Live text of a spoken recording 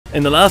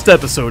In the last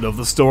episode of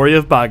the story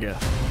of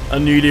Bagga, a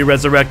newly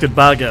resurrected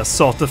Bagga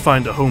sought to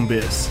find a home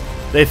base.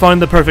 They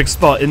found the perfect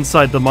spot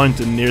inside the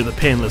mountain near the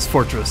Painless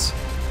fortress.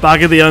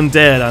 Bagga the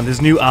Undead and his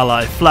new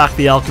ally, Bagga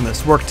the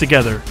Alchemist, worked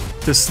together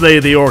to slay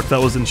the orc that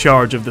was in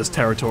charge of this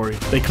territory.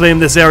 They claimed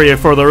this area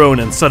for their own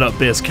and set up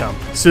base camp.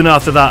 Soon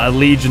after that, a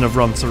legion of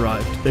runts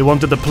arrived. They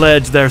wanted to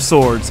pledge their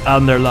swords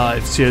and their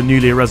lives to a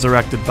newly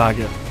resurrected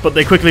Bagga, but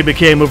they quickly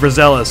became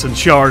overzealous and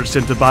charged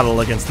into battle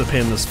against the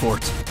Painless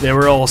fort. They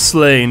were all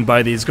slain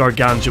by these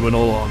gargantuan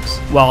ologs.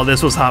 While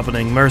this was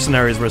happening,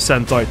 mercenaries were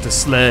sent out to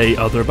slay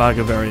other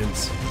Bagga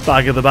variants.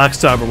 Bagga the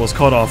Backstabber was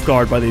caught off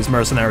guard by these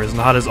mercenaries and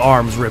had his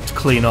arms ripped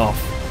clean off.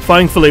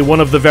 Thankfully,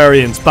 one of the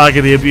variants,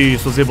 Bagga the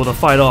Abused, was able to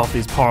fight off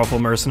these powerful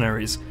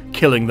mercenaries,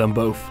 killing them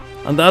both.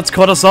 And that's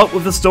caught us up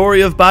with the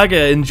story of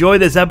Bagga. Enjoy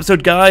this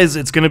episode, guys,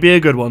 it's gonna be a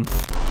good one.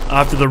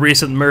 After the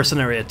recent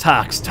mercenary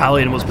attacks,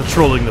 Talion was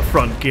patrolling the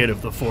front gate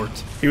of the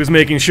fort. He was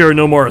making sure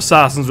no more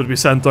assassins would be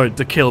sent out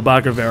to kill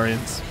Bagga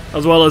variants,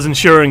 as well as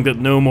ensuring that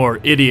no more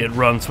idiot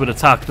runts would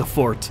attack the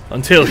fort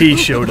until he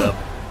showed up.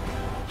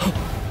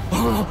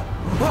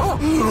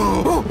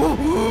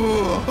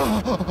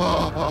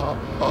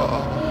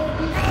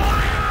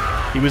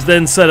 He was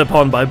then set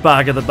upon by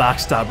Bagga the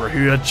Backstabber,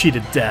 who had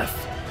cheated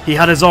death. He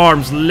had his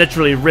arms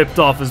literally ripped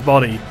off his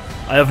body.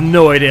 I have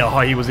no idea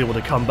how he was able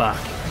to come back.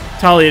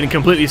 Talion,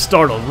 completely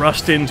startled,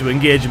 rushed in to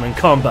engage him in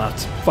combat,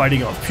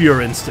 fighting off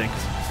pure instinct.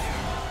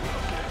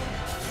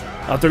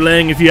 After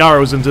laying a few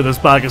arrows into this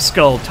Bagga's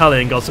skull,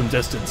 Talion got some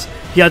distance.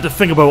 He had to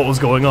think about what was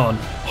going on.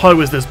 How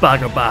was this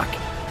Bagga back?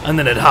 And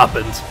then it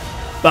happened.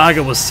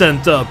 Bagga was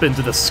sent up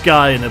into the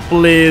sky in a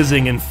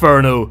blazing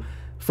inferno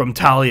from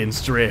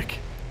Talion's Drake.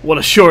 What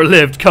a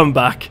short-lived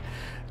comeback.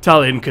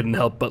 Talion couldn't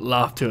help but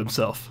laugh to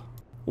himself.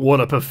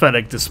 What a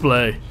pathetic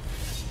display.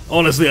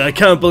 Honestly, I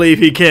can't believe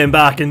he came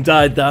back and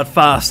died that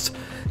fast.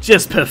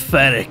 Just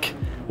pathetic.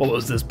 What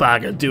was this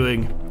Bagga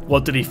doing?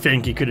 What did he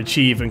think he could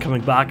achieve in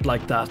coming back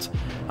like that?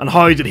 And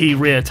how did he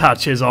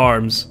reattach his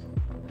arms?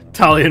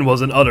 Talion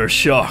was in utter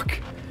shock.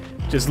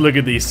 Just look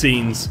at these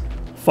scenes.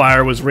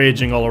 Fire was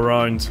raging all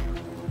around.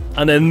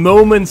 And then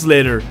moments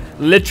later,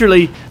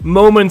 literally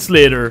moments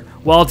later,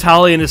 while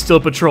Talion is still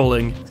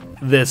patrolling,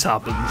 this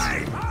happens.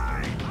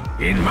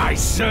 In my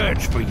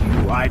search for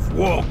you, I've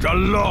walked a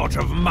lot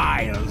of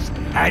miles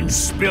and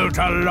spilt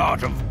a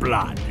lot of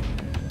blood.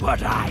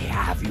 But I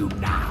have you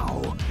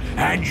now,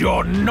 and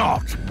you're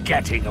not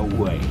getting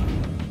away.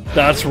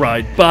 That's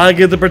right,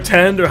 Bagga the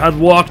Pretender had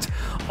walked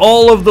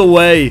all of the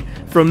way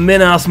from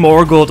Minas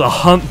Morgul to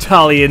hunt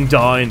Talion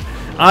down.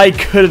 I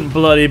couldn't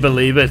bloody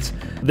believe it.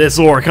 This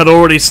orc had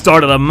already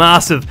started a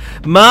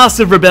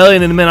massive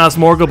rebellion in Minas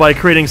Morgul by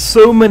creating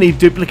so many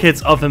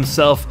duplicates of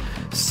himself,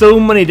 so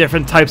many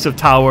different types of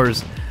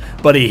towers,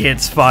 but he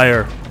hits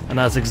fire, and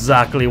that's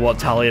exactly what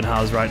Talion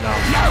has right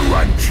now. No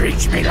one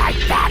treats me like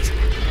that!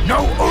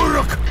 No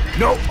uruk,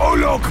 no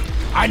olog,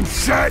 and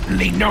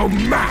certainly no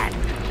man!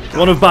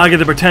 One of Bagga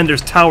the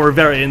Pretender's tower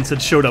variants had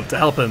showed up to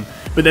help him,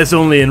 but this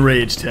only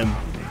enraged him.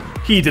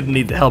 He didn't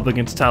need the help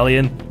against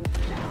Talion.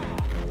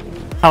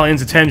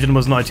 Talion's attention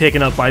was now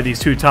taken up by these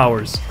two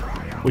towers,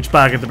 which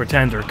Bagga the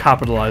Pretender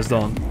capitalized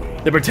on.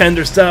 The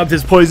Pretender stabbed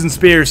his poison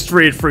spear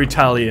straight through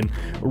Talion,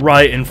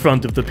 right in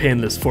front of the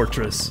Painless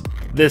fortress.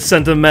 This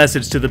sent a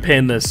message to the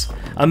Painless,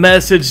 a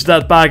message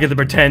that Bagga the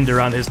Pretender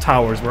and his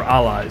towers were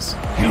allies.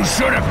 You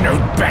should have known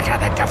better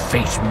than to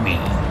face me.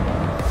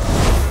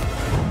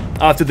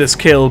 After this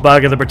kill,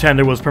 Bagga the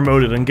Pretender was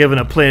promoted and given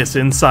a place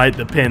inside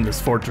the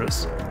Painless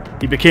fortress.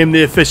 He became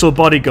the official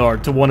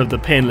bodyguard to one of the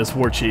Painless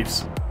war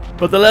chiefs.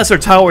 But the lesser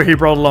tower he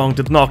brought along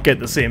did not get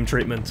the same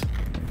treatment.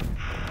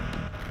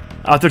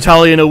 After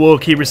Talion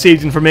awoke, he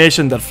received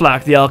information that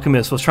Bagga the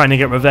Alchemist was trying to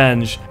get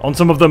revenge on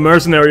some of the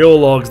mercenary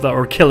ologs that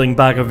were killing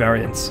Bagga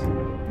variants.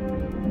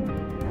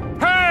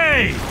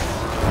 Hey!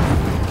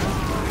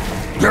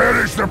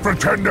 There is the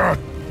Pretender!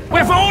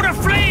 With all the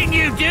fleeing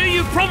you do,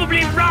 you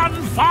probably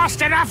run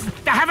fast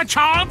enough to have a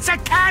chance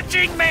at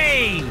catching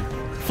me!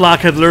 Bagga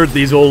had lured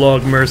these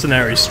olog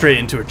mercenaries straight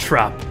into a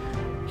trap.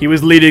 He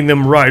was leading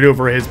them right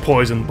over his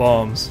poison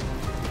bombs.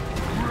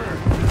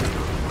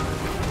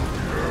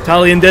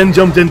 Talion then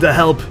jumped in to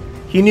help.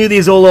 He knew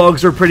these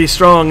ologs were pretty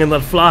strong and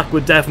that Bagga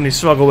would definitely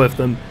struggle with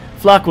them.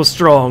 Bagga was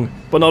strong,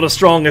 but not as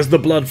strong as the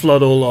Blood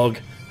Flood olog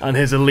and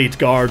his elite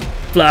guard,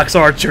 Bagga's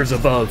archers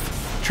above.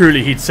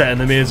 Truly, he'd set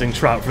an amazing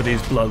trap for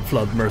these Blood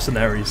Flood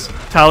mercenaries.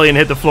 Talion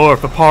hit the floor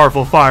with a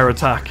powerful fire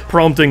attack,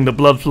 prompting the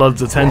Blood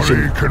Flood's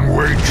attention. I can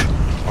wait.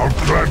 I'll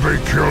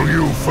gladly kill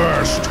you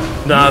first.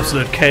 The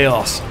absolute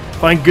chaos.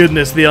 Thank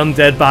goodness the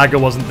undead Bagga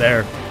wasn't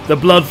there. The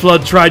Blood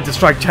Flood tried to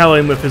strike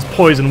Talion with his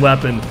poison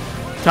weapon.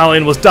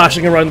 Talion was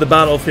dashing around the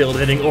battlefield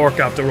hitting orc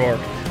after orc,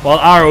 while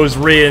arrows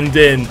rained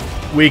in,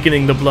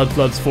 weakening the Blood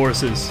Flood's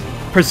forces.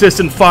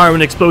 Persistent fire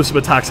and explosive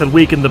attacks had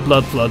weakened the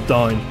Blood Flood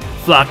down.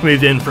 Bagga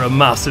moved in for a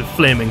massive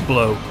flaming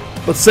blow.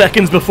 But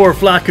seconds before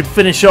Bagga could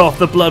finish off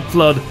the Blood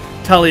Flood,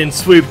 Talion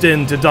swooped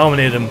in to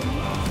dominate him.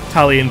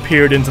 Talion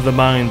peered into the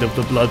mind of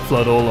the Blood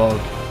Flood olog.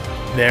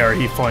 There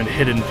he found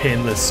hidden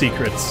Painless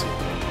secrets.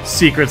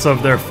 Secrets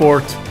of their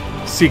fort,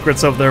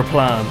 secrets of their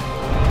plan.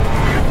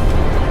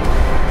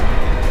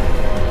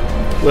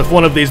 With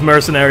one of these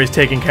mercenaries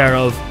taken care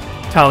of,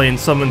 Talion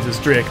summoned his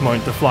Drake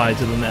mount to fly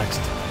to the next.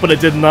 But it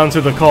didn't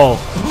answer the call.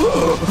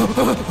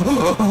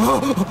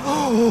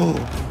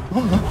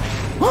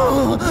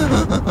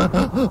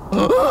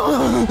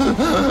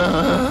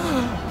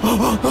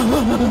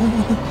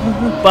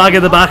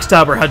 Bagga the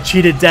Backstabber had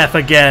cheated death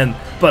again,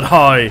 but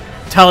how?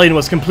 Talion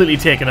was completely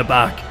taken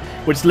aback,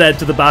 which led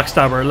to the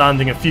Backstabber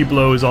landing a few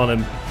blows on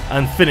him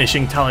and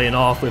finishing Talion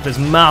off with his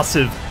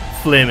massive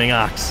flaming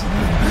axe.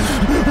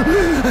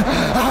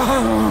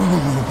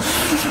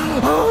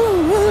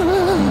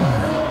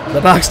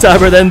 The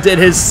Backstabber then did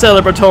his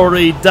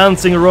celebratory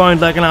dancing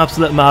around like an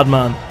absolute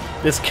madman.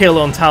 This kill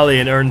on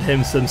Talion earned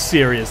him some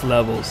serious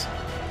levels.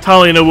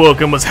 Talion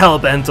awoke and was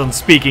hell-bent on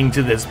speaking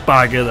to this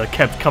Bagga that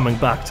kept coming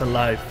back to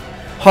life.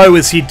 How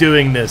was he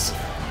doing this,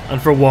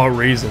 and for what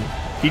reason?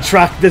 He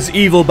tracked this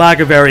evil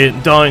Bagga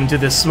variant down to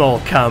this small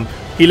camp.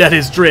 He let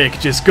his Drake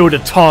just go to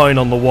town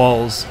on the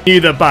walls. He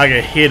knew that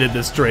Bagga hated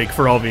this Drake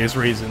for obvious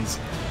reasons.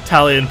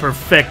 Talion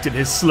perfected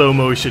his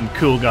slow-motion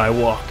cool guy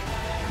walk.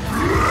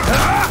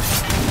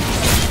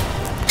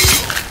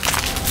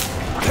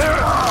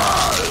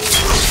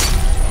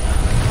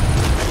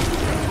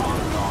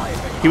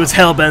 He was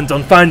hell-bent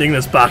on finding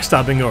this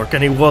backstabbing orc,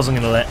 and he wasn't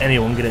going to let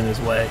anyone get in his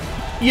way.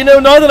 You know,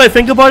 now that I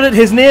think about it,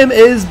 his name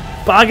is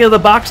Bagga the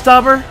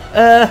Backstabber.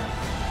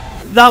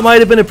 That might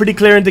have been a pretty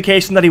clear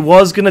indication that he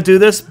was going to do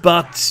this,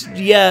 but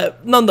yeah,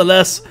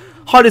 nonetheless,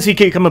 how does he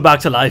keep coming back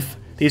to life?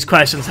 These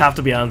questions have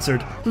to be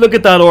answered. Look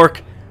at that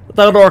orc.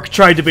 That orc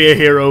tried to be a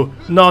hero.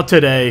 Not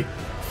today.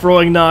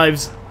 Throwing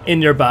knives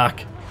in your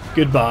back.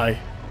 Goodbye.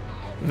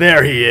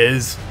 There he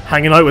is,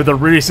 hanging out with a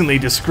recently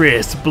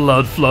disgraced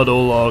blood flood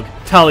olog.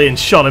 Talion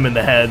shot him in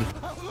the head,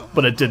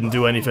 but it didn't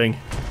do anything.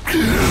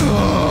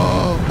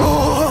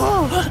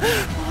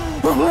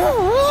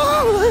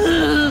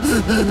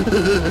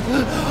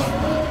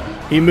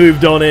 He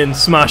moved on in,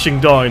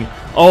 smashing down.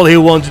 All he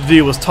wanted to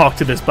do was talk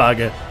to this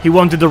Bagga. He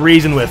wanted to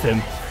reason with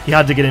him. He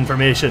had to get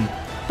information,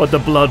 but the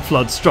blood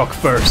flood struck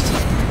first.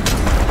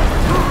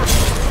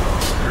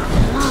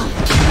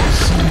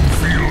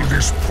 Feel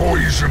this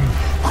poison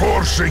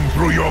coursing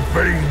through your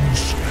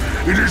veins.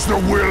 It is the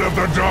will of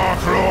the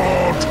Dark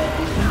Lord.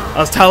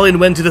 As Talion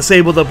went to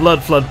disable the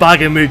blood flood,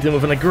 Bagga moved in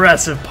with an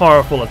aggressive,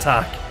 powerful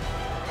attack.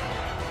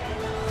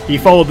 He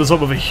followed this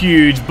up with a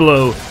huge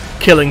blow,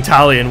 killing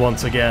Talion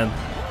once again.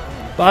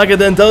 Bagga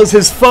then does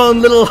his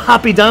fun little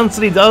happy dance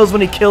that he does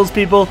when he kills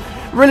people.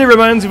 Really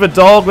reminds me of a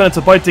dog when it's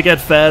about to get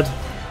fed.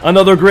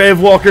 Another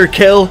Gravewalker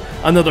kill,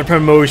 another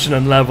promotion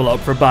and level up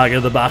for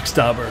Bagga the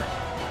Backstabber.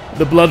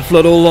 The Blood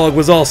Flood Olog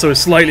was also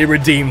slightly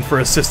redeemed for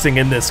assisting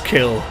in this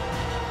kill.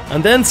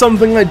 And then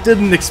something I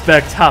didn't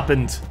expect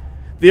happened.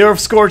 The Earth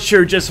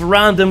Scorcher just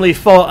randomly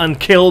fought and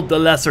killed the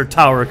lesser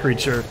tower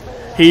creature.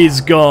 He's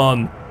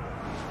gone.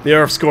 The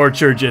Earth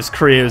Scorcher just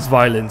craves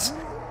violence.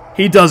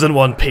 He doesn't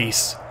want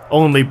peace,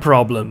 only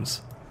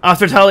problems.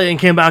 After Talion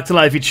came back to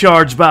life, he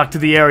charged back to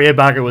the area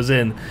Bagga was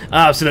in,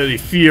 absolutely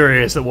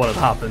furious at what had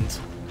happened.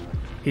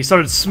 He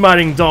started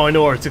smiting down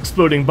orcs,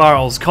 exploding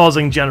barrels,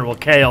 causing general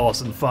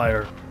chaos and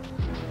fire.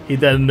 He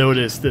then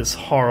noticed this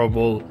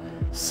horrible,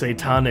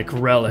 satanic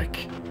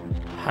relic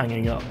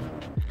hanging up.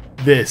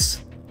 This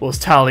was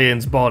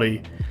Talion's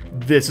body.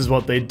 This is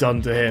what they'd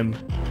done to him.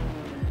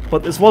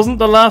 But this wasn't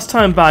the last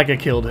time Bagga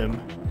killed him.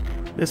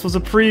 This was a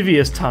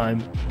previous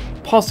time,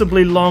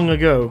 possibly long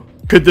ago.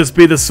 Could this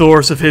be the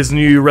source of his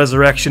new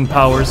resurrection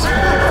powers?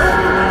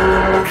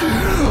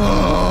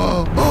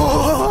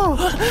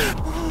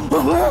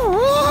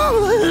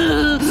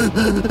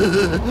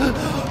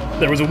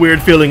 There was a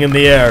weird feeling in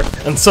the air,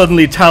 and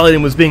suddenly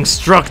Talion was being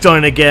struck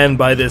down again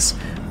by this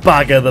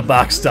Bagga the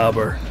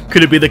Backstabber.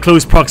 Could it be the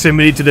close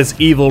proximity to this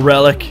evil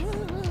relic?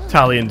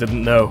 Talion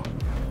didn't know.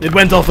 It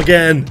went off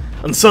again,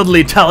 and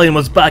suddenly Talion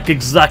was back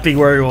exactly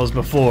where he was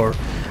before.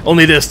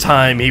 Only this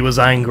time he was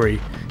angry.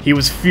 He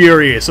was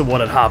furious at what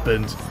had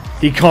happened.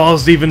 He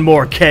caused even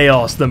more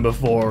chaos than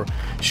before,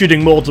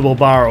 shooting multiple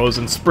barrows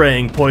and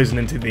spraying poison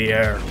into the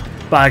air.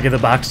 Bagga the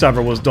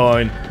Backstabber was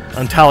down,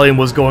 and Talion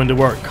was going to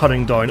work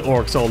cutting down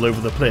orcs all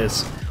over the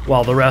place,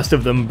 while the rest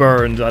of them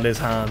burned at his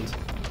hand.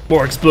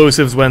 More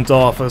explosives went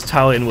off as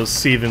Talion was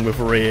seething with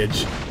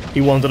rage. He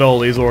wanted all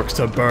these orcs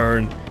to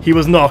burn. He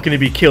was not going to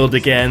be killed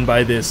again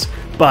by this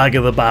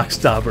Bagga the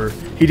Backstabber.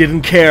 He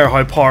didn't care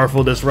how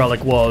powerful this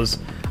relic was,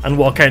 and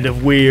what kind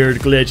of weird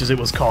glitches it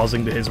was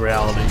causing to his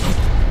reality.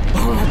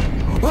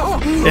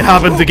 It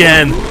happened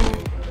again,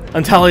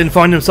 and Talion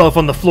found himself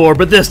on the floor,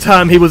 but this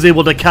time he was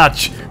able to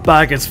catch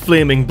Bagga's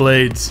flaming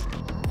blades.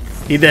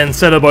 He then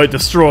set about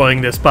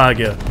destroying this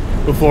Bagga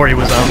before he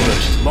was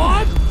ambushed.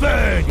 My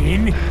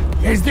burning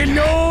is the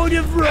Lord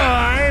of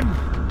Rhyme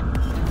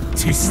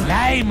to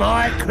slay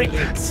my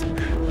critics,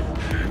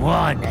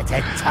 one at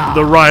a time.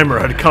 The Rhymer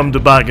had come to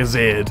Bagga's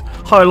aid.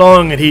 How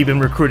long had he been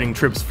recruiting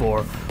troops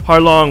for? How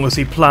long was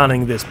he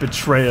planning this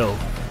betrayal?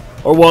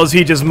 Or was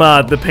he just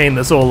mad the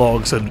painless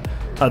ologs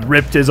had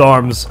ripped his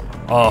arms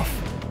off?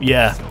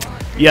 Yeah,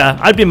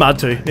 I'd be mad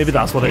too. Maybe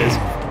that's what it is.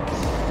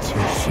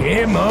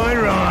 hear my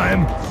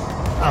rhyme.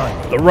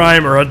 The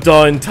Rhymer had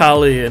downed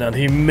Talion and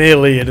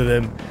humiliated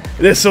him.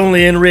 This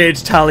only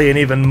enraged Talion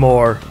even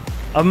more.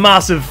 A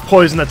massive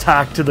poison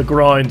attack to the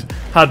ground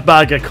had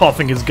Bagga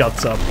coughing his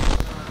guts up.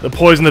 The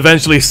poison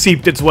eventually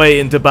seeped its way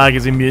into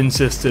Bagga's immune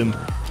system,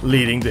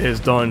 leading to his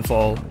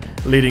downfall,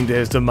 leading to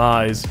his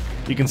demise.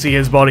 You can see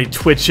his body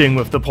twitching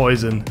with the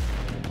poison.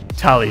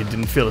 Talion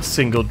didn't feel a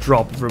single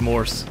drop of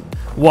remorse.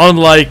 One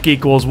like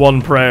equals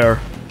one prayer.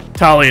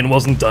 Talion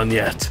wasn't done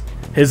yet.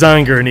 His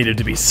anger needed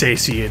to be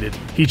satiated.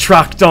 He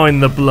tracked down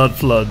the Blood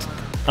Flood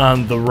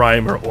and the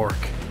Rhymer orc.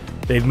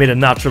 They've made a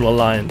natural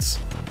alliance.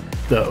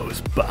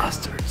 Those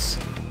bastards.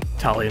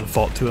 Talion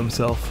thought to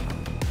himself.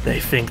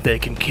 They think they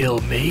can kill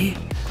me?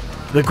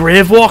 The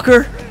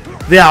Gravewalker?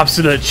 The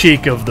absolute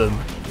cheek of them.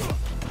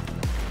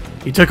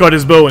 He took out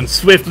his bow and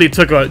swiftly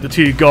took out the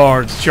two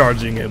guards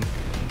charging him.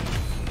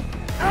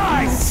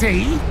 I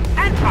see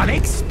an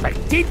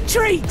unexpected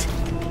treat.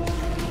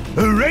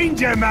 A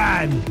ranger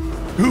man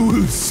who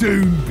will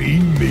soon be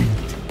meat.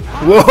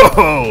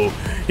 Whoa!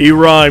 He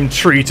rhymed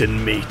treat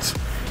and meat.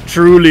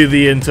 Truly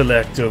the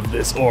intellect of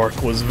this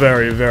orc was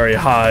very, very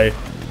high.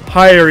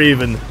 Higher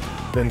even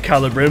than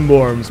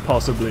Calibrimborm's,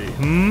 possibly,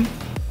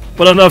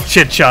 But enough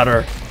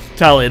chit-chatter.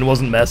 Talion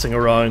wasn't messing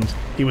around.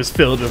 He was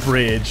filled with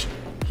rage.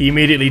 He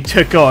immediately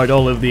took out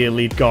all of the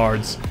elite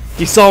guards.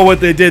 He saw what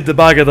they did to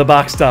Bagga the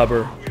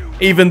Backstabber.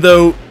 Even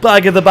though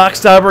Bagga the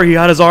Backstabber, he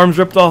had his arms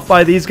ripped off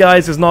by these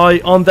guys, is now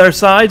on their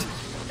side.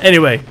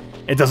 Anyway,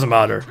 it doesn't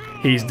matter.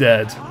 He's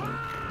dead.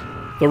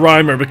 The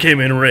Rhymer became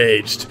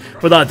enraged,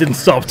 but that didn't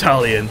stop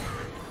Talion.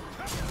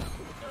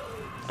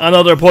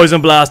 Another poison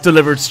blast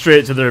delivered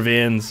straight to their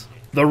veins.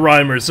 The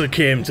Rhymer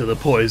succumbed to the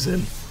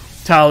poison.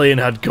 Talion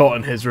had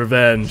gotten his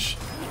revenge.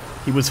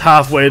 He was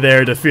halfway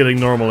there to feeling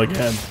normal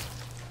again.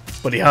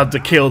 But he had to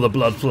kill the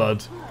Blood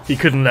Flood. He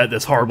couldn't let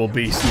this horrible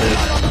beast live.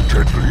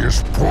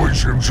 Deadliest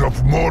poisons of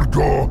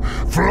Mordor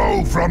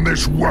flow from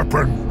this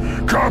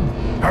weapon. Come,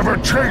 have a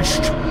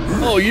taste.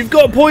 Oh, you've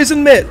got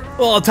poison, mate.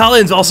 Well,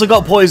 Talion's also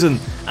got poison,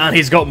 and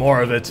he's got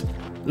more of it.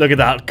 Look at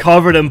that,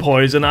 covered in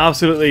poison,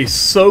 absolutely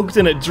soaked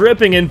in it,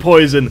 dripping in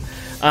poison,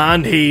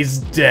 and he's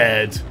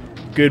dead.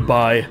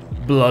 Goodbye,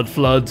 Blood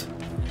Flood.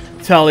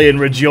 Talion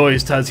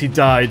rejoiced as he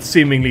died,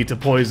 seemingly to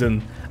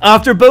poison,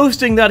 after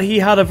boasting that he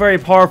had a very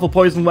powerful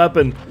poison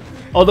weapon,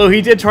 although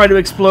he did try to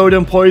explode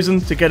in poison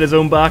to get his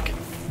own back,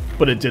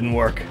 but it didn't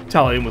work.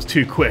 Talion was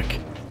too quick.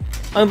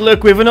 And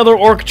look, we have another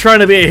orc trying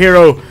to be a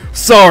hero.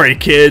 Sorry,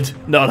 kid,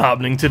 not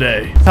happening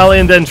today.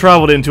 Talion then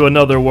traveled into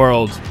another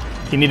world.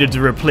 He needed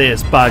to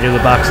replace Bagga the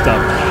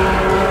Backstabber.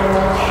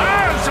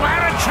 Oh, so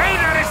our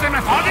trainer is the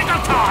methodical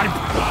type.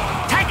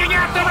 Taking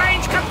out the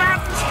range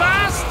combatants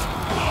first?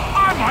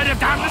 I might have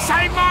done the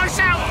same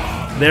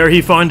myself. There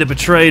he found a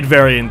betrayed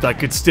variant that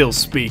could still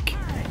speak.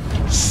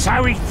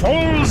 So it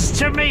falls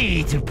to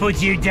me to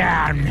put you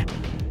down.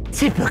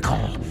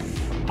 Typical.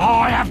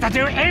 I have to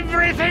do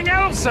everything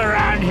else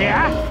around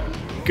here.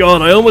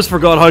 God, I almost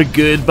forgot how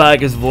good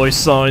Bagga's voice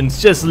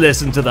sounds. Just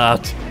listen to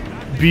that.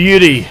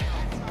 Beauty.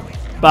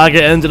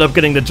 Bagga ended up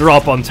getting the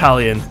drop on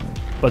Talion,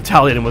 but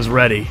Talion was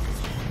ready.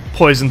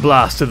 Poison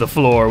blast to the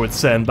floor would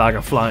send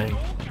Bagga flying.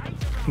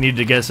 He needed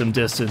to get some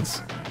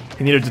distance.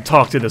 He needed to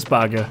talk to this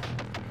Bagga.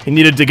 He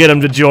needed to get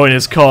him to join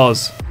his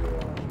cause.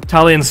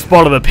 Talion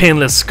spotted a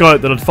painless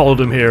scout that had followed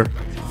him here,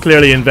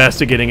 clearly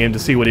investigating him to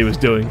see what he was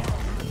doing.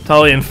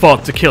 Talion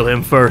fought to kill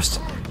him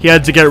first. He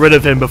had to get rid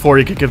of him before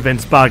he could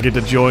convince Bagga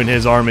to join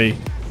his army.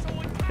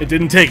 It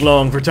didn't take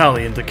long for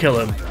Talion to kill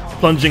him,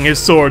 plunging his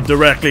sword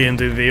directly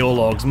into the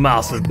olog's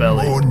massive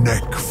belly. Your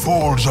neck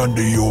falls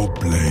under your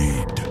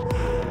blade.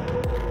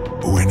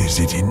 When is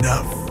it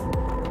enough?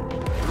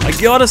 I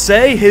gotta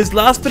say, his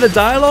last bit of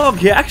dialogue,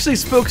 he actually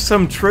spoke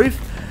some truth.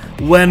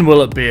 When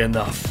will it be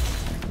enough?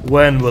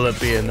 When will it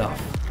be enough?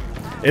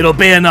 It'll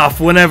be enough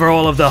whenever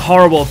all of the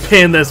horrible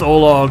painless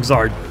ologs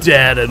are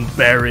dead and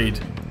buried.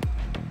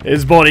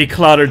 His body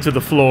clattered to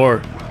the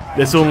floor.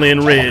 This only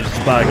enraged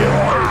Bagga.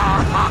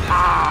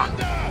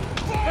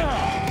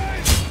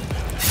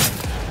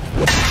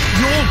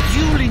 Your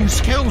dueling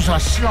skills are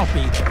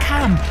sloppy.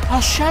 Come, I'll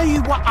show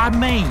you what I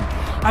mean.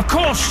 Of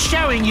course,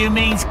 showing you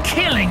means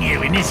killing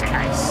you in this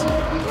case.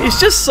 He's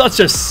just such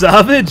a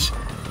savage.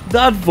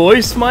 That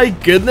voice, my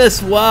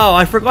goodness, wow,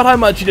 I forgot how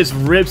much he just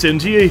rips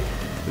into you.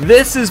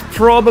 This is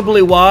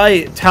probably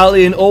why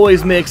Talion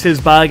always makes his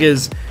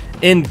Baggas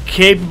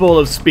incapable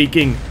of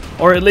speaking,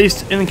 or at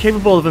least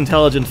incapable of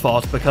intelligent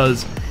thought,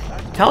 because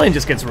Talion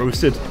just gets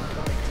roasted.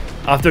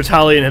 After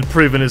Talion had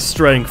proven his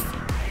strength,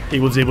 he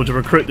was able to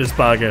recruit this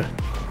Bagga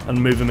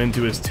and move him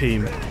into his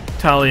team.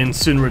 Talion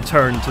soon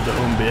returned to the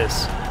home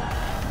base.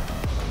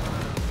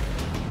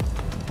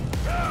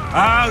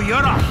 Oh, you're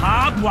a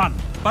hard one,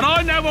 but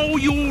I know all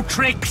your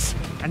tricks,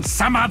 and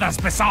some others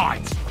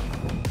besides.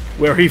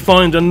 Where he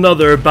found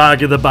another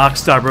Bagga the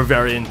Backstabber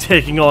variant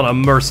taking on a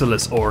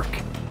merciless orc.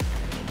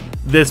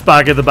 This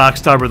Bagga the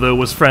Backstabber, though,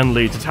 was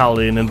friendly to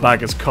Talion and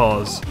Bagga's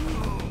cause.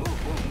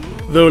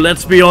 Though,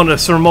 let's be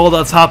honest, from all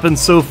that's happened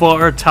so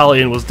far,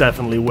 Talion was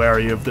definitely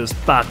wary of this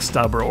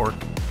Backstabber orc.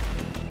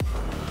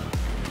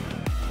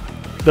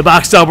 The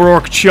backstabber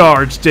orc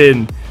charged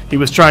in. He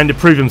was trying to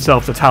prove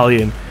himself to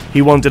Talion.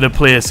 He wanted a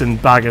place in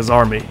Bagga's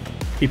army.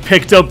 He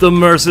picked up the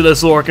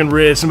merciless orc and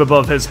raised him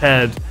above his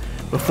head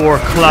before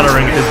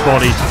clattering his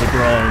body to the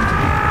ground,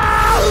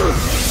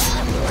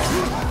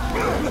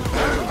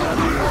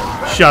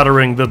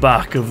 shattering the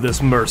back of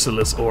this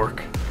merciless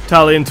orc.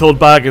 Talion told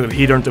Bagga that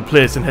he'd earned a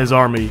place in his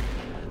army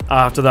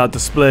after that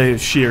display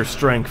of sheer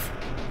strength.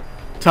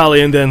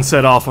 Talion then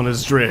set off on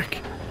his drake.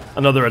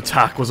 Another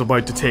attack was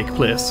about to take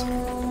place.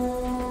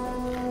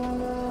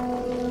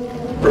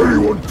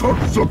 Anyone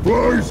touch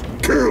supplies,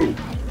 kill!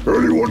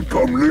 Anyone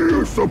come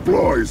near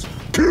supplies,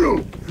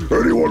 kill!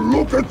 Anyone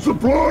look at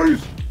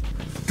supplies,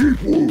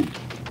 deep wound.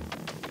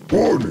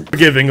 Warning.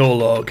 Forgiving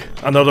Olog,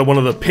 another one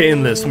of the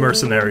painless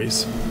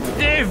mercenaries.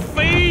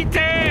 Defeated!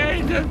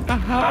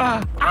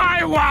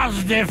 I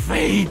was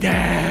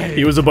defeated!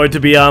 He was about to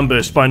be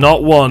ambushed by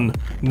not one,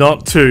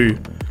 not two,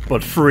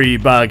 but 3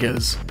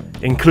 Baggas,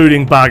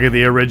 including Bagga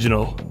the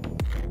original.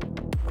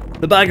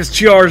 The Baggas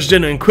charged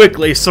in and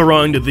quickly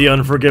surrounded the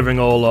unforgiving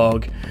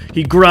Olog.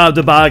 He grabbed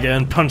a Bagga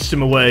and punched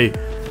him away,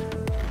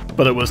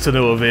 but it was to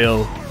no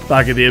avail.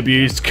 Bagga the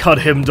abused cut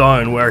him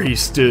down where he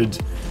stood.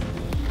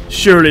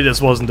 Surely this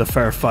wasn't a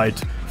fair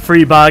fight.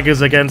 3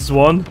 Baggas against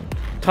 1?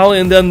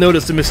 Talion then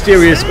noticed a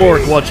mysterious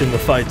orc watching the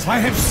fight. I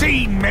have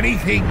seen many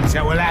things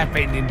that will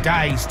happen in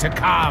days to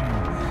come.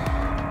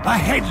 A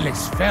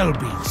headless fell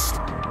beast,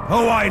 a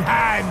white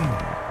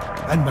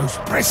hand, and most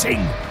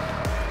pressing,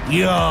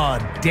 your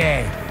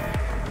death.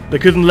 They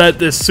couldn't let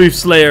this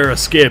Soothslayer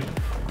escape,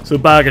 so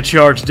Bagga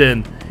charged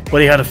in, but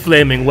he had a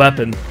flaming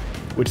weapon,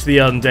 which the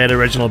undead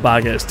original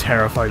Bagga is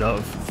terrified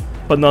of.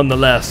 But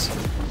nonetheless,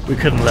 we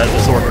couldn't let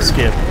this orc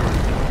escape.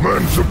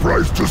 Man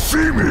surprised to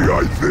see me,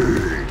 I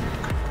think.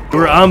 We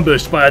were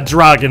ambushed by a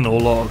dragon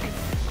Olog,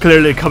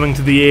 clearly coming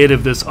to the aid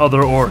of this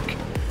other orc,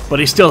 but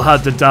he still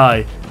had to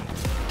die.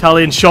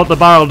 Talion shot the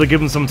barrel to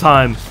give him some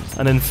time,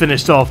 and then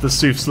finished off the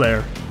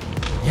Soothslayer.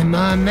 Am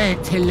I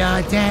meant to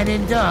lie down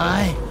and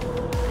die?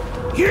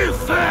 You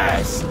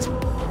first!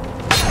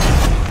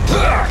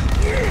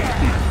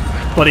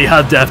 But he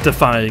had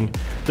death-defying.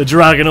 The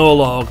dragon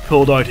Olog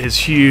pulled out his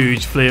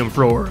huge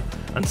flamethrower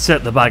and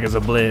set the Baggas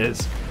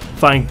ablaze.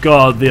 Thank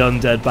God the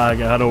undead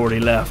Bagga had already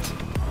left,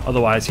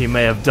 otherwise he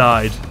may have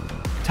died.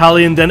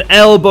 Talion then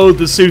elbowed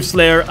the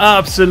Soothslayer,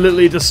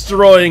 absolutely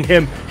destroying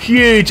him.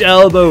 Huge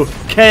elbow,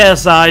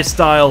 KSI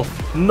style,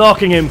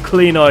 knocking him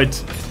clean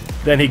out.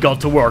 Then he got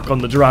to work on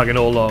the dragon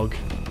Olog.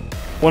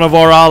 One of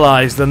our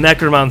allies, the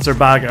necromancer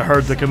Bagga,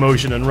 heard the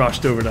commotion and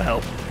rushed over to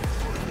help.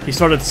 He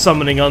started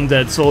summoning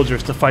undead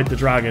soldiers to fight the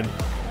dragon.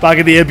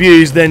 Bagga the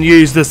abused then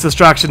used this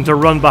distraction to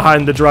run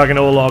behind the dragon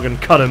Olog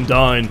and cut him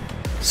down,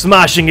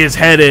 smashing his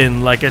head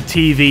in like a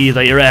TV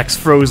that your ex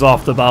froze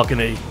off the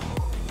balcony.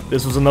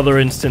 This was another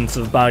instance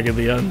of Bagga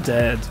the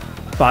undead,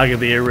 Bagga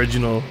the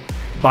original,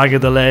 Bagga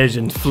the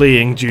legend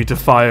fleeing due to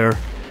fire.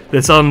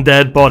 This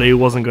undead body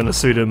wasn't going to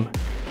suit him.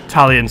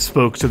 Talion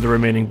spoke to the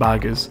remaining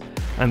Baggas,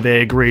 and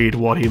they agreed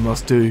what he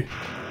must do.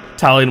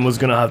 Talion was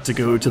going to have to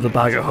go to the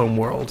Bagga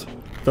homeworld,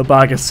 the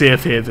Bagga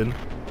safe haven.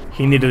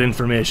 He needed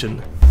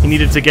information. He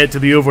needed to get to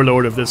the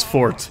Overlord of this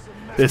fort,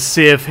 this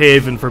safe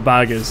haven for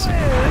Baggas.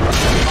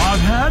 I've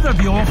heard of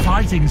your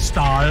fighting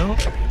style.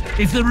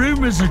 If the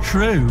rumors are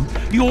true,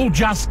 you're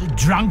just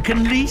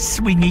drunkenly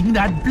swinging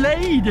that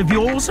blade of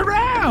yours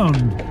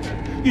around.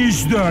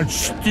 Is that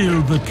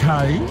still the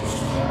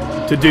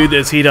case? To do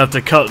this, he'd have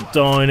to cut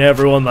down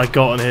everyone that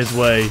got in his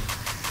way,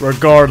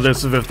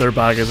 regardless of if they're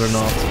Baggas or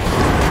not.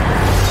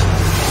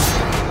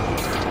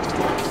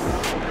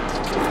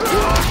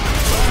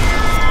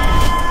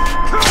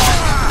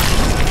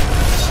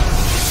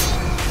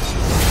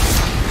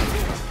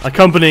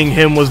 Accompanying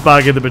him was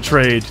Bagga the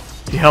Betrayed.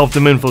 He helped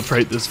him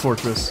infiltrate this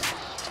fortress.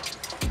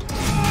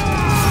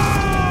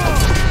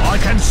 I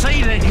can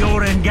see that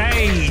you're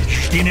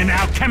engaged in an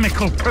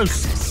alchemical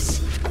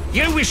process.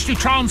 You wish to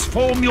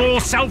transform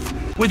yourself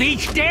with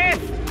each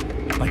death,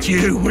 but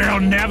you will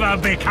never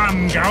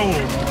become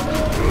gold.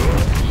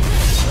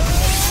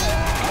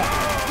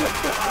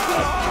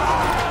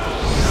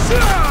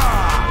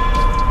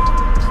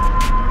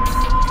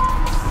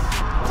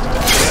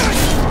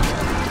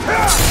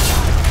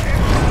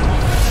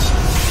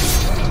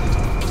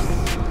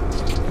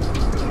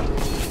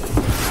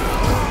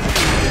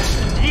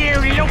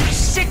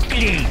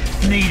 Sickly.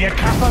 Need a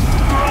cup of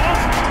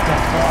broth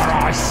before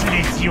I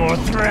slit your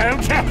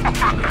throat?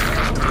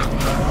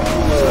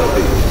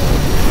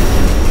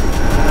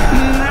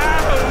 No!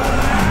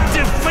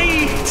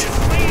 Defeat!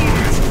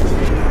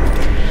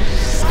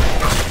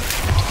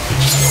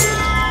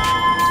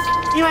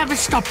 You ever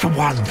stop to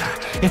wonder,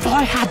 if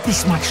I had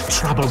this much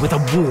trouble with a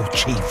war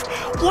chief,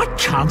 what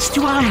chance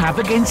do I have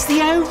against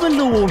the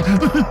Overlord?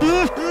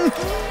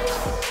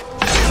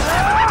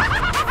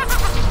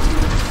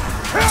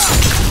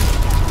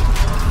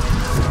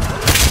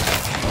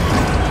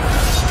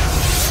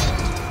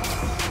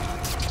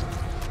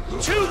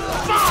 Too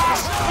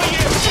fast for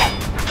you!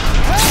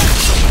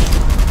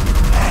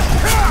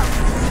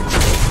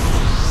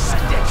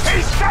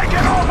 He's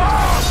taking over!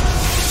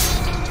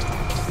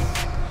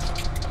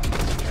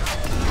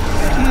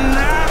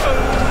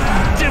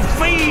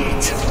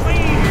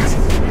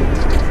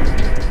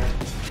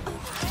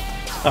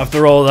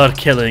 After all that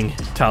killing,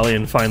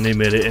 Talion finally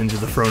made it into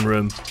the throne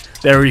room.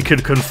 There he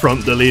could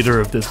confront the leader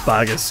of this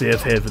Bagga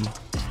safe haven.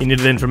 He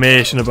needed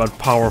information about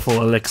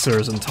powerful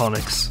elixirs and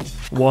tonics.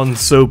 One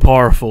so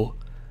powerful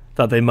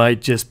that they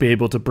might just be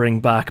able to bring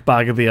back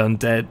Bagga the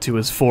Undead to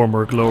his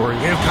former glory.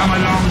 You've come a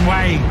long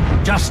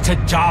way just to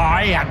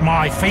die at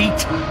my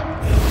feet.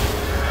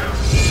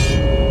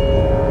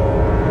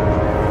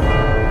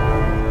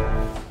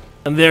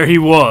 And there he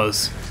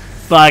was,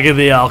 Bagga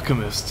the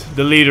Alchemist,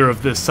 the leader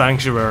of this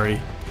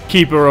sanctuary,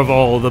 keeper of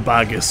all the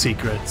Bagga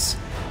secrets.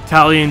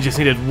 Talion just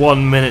needed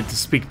 1 minute to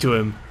speak to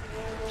him.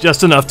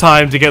 Just enough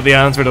time to get the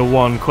answer to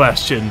one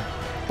question.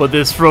 But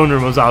this throne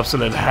room was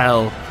absolute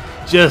hell.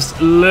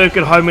 Just look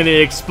at how many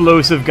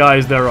explosive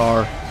guys there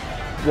are.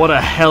 What a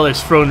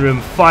hellish throne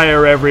room.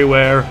 Fire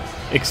everywhere,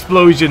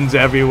 explosions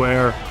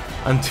everywhere,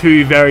 and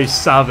 2 very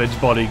savage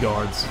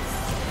bodyguards.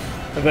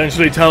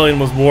 Eventually Talion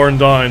was worn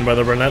down by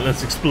the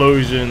relentless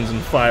explosions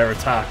and fire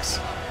attacks.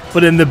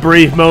 But in the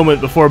brief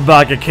moment before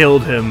Bagga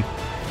killed him,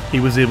 he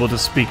was able to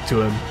speak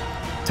to him.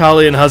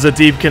 Talion has a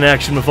deep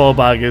connection with all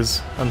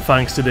Baggas, and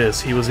thanks to this,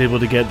 he was able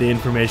to get the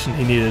information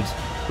he needed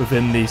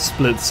within the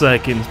split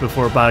seconds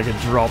before Bagga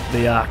dropped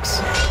the axe.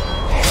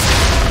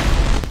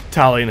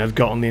 Talion had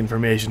gotten the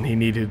information he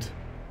needed.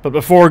 But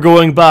before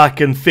going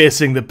back and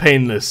facing the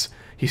Painless,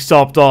 he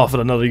stopped off at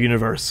another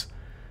universe.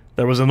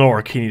 There was an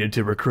orc he needed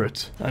to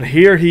recruit, and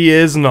here he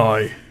is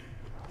now.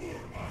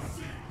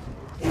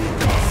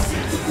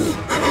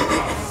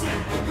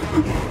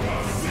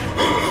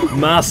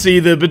 Massey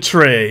the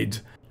Betrayed.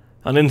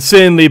 An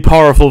insanely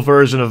powerful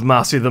version of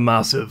Massey the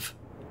Massive.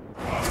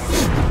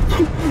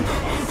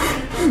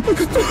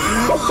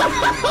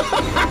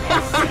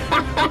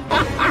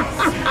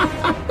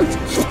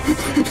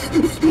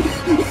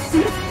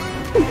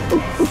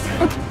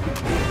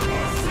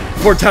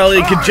 Before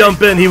Talion could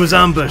jump in, he was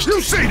ambushed.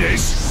 You see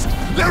this?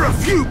 There are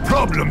few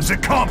problems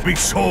that can't be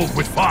solved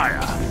with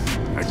fire.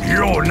 And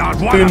you're not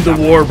one of The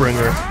them.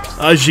 Warbringer.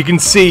 As you can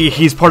see,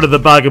 he's part of the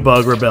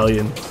Bagabug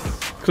rebellion.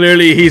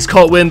 Clearly, he's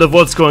caught wind of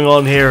what's going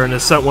on here and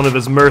has sent one of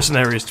his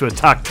mercenaries to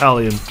attack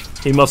Talion.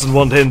 He mustn't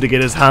want him to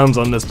get his hands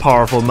on this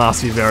powerful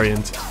Massey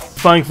variant.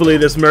 Thankfully,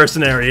 this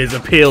mercenary is a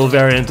pale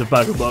variant of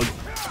Bagabug,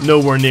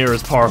 nowhere near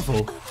as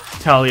powerful.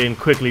 Talion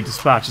quickly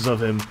dispatches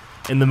of him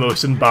in the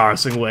most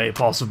embarrassing way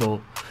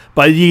possible,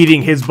 by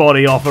yeeting his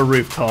body off a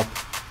rooftop.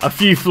 A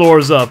few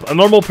floors up. A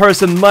normal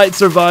person might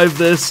survive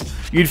this.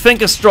 You'd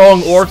think a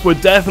strong orc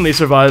would definitely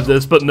survive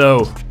this, but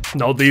no,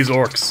 not these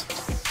orcs.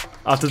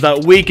 After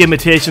that weak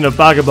imitation of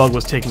Bagabug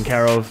was taken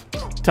care of,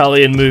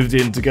 Talion moved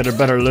in to get a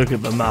better look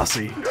at the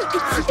Massey.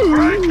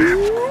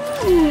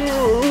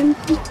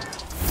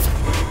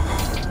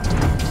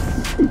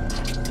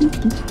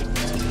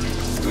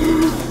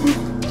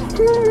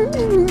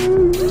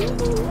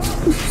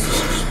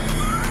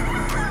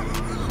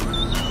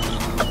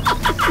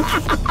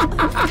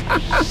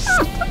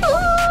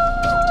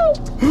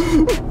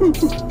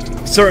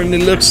 Certainly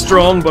looks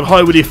strong, but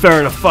how would he fare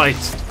in a fight?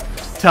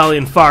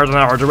 Talion fired an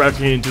arrow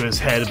directly into his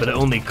head, but it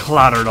only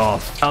clattered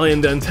off.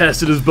 Talion then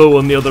tested his bow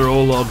on the other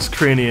ologs'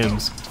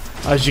 craniums.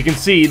 As you can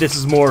see, this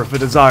is more of a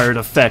desired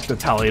effect that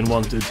Talion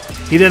wanted.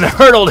 He then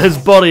hurled his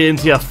body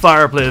into a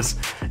fireplace,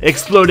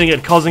 exploding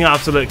it, causing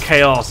absolute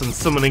chaos and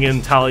summoning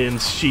in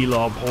Talion's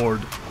Shelob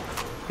horde.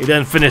 He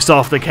then finished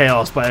off the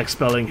chaos by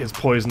expelling his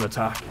poison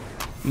attack.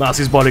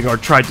 Massey's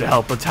bodyguard tried to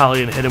help, but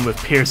Talion hit him with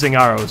piercing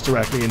arrows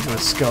directly into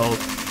his skull,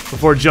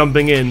 before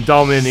jumping in,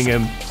 dominating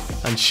him,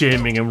 and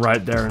shaming him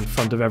right there in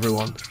front of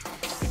everyone.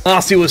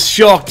 Massey was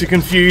shocked and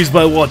confused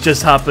by what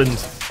just happened.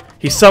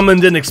 He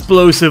summoned in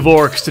explosive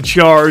orcs to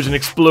charge and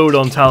explode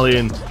on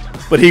Talion,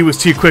 but he was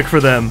too quick for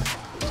them,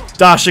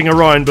 dashing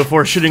around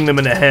before shooting them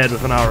in the head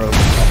with an arrow.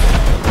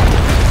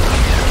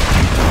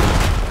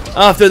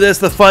 After this,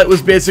 the fight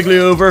was basically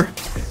over.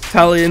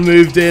 Talion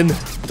moved in,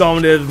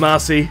 dominated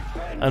Massey,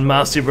 and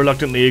Massey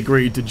reluctantly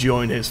agreed to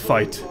join his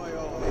fight.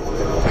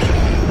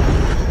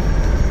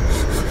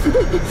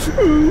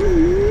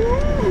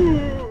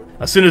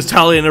 As soon as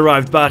Talion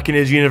arrived back in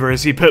his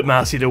universe, he put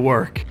Massey to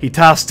work. He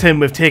tasked him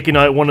with taking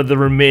out one of the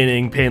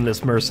remaining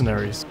painless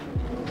mercenaries.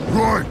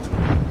 Right,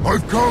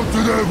 I've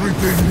counted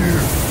everything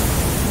here.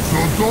 So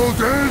don't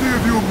any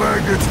of you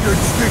maggots get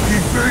sticky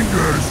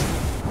fingers,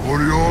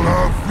 or you'll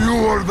have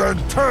fewer than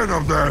 10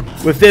 of them.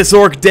 With this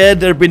orc dead,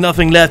 there'd be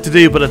nothing left to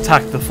do but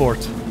attack the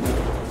fort.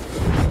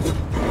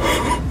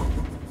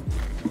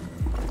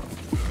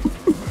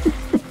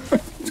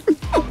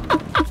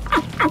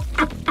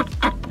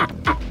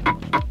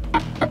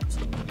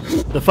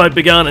 The fight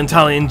began and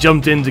Talion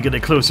jumped in to get a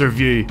closer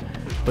view,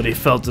 but he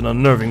felt an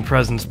unnerving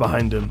presence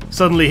behind him.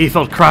 Suddenly he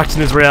felt cracked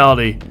in his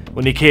reality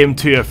when he came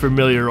to a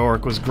familiar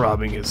orc was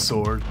grabbing his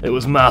sword. It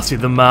was Massey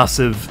the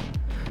Massive,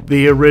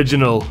 the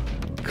original.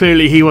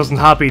 Clearly he wasn't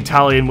happy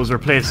Talion was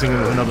replacing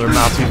him with another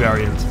Massey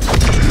variant.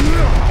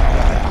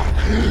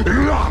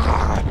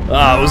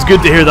 It was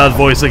good to hear that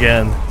voice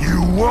again.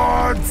 You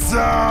want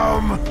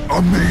some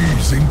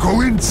amazing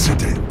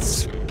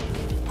coincidence?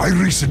 I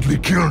recently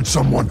killed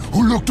someone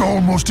who looked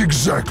almost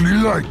exactly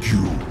like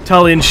you.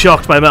 Talion,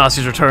 shocked by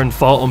Massey's return,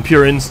 fought on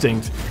pure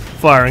instinct,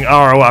 firing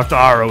arrow after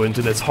arrow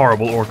into this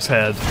horrible orc's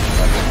head.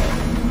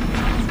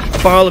 A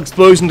barrel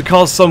explosion to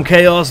cause some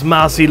chaos,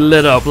 Massey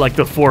lit up like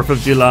the 4th of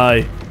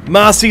July.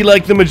 Massey,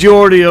 like the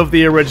majority of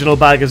the original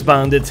Bagga's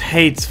bandits,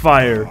 hates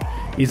fire.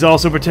 He's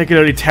also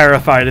particularly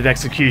terrified of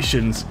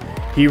executions.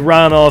 He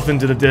ran off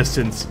into the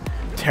distance,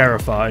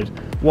 terrified.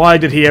 Why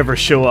did he ever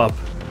show up?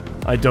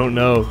 I don't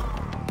know.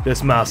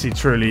 This Massey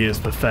truly is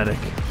pathetic.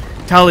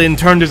 Talion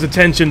turned his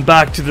attention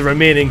back to the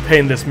remaining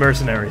painless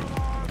mercenary.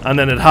 And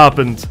then it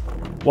happened.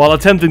 While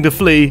attempting to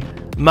flee,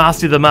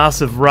 Massey the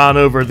Massive ran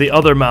over the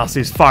other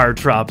Massey's fire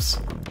traps.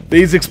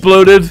 These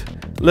exploded,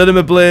 lit him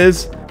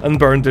ablaze, and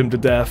burned him to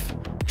death.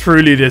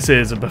 Truly this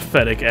is a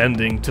pathetic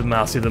ending to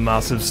Massey the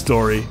Massive's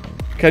story.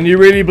 Can you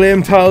really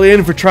blame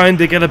Talion for trying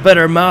to get a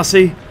better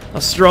Massey?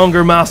 A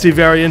stronger Massey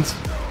variant?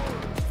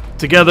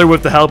 Together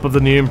with the help of the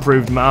new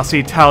improved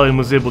Massey, Talion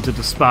was able to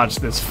dispatch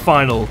this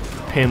final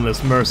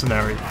painless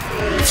mercenary.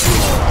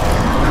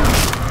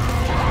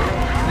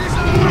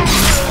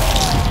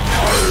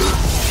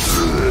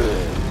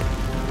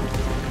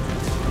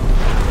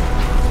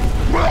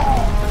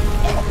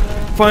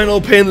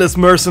 Final painless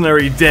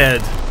mercenary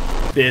dead.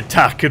 The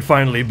attack could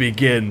finally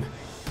begin.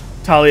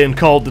 Talion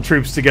called the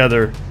troops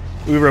together.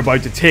 We were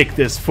about to take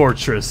this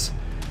fortress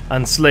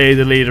and slay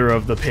the leader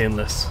of the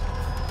painless.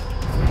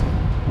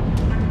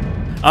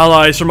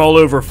 Allies from all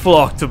over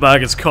flocked to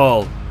Bagga's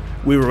call.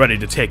 We were ready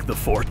to take the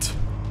fort.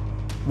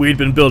 We'd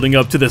been building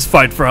up to this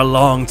fight for a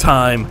long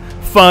time.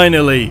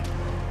 Finally,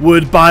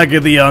 would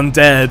Bagga the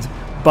Undead,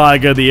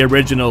 Bagga the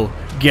Original,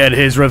 get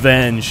his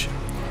revenge?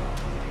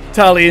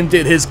 Talion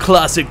did his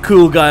classic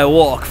cool guy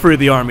walk through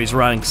the army's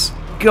ranks.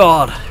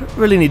 God, I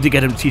really need to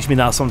get him to teach me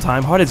that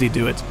sometime. How does he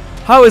do it?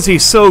 How is he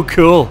so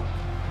cool?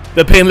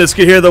 The Painless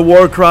could hear the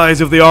war cries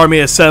of the army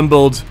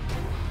assembled.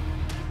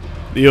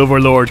 The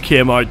Overlord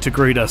came out to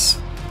greet us.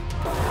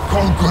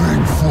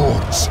 Conquering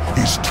forts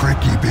is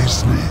tricky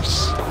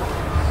business.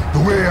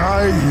 The way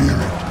I hear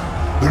it,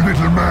 the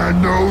little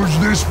man knows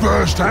this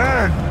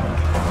firsthand.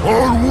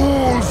 Our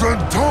walls and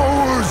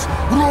towers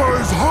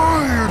rise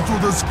high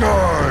into the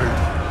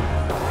sky.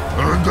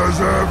 And as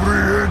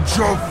every inch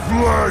of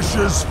flesh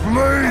is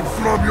splayed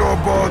from your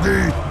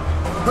body,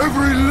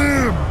 every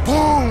limb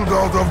pulled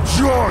out of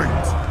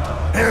joint,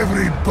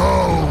 every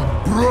bone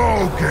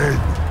broken,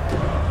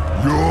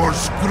 your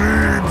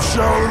scream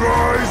shall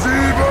rise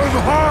even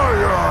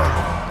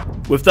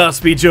higher! With that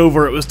speech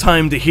over, it was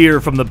time to hear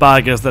from the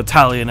Baggas that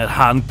Talion had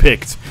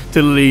handpicked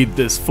to lead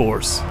this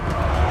force.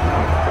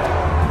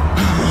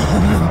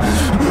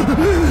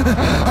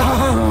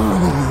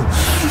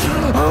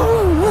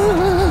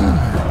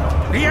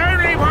 The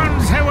only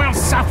ones who will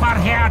suffer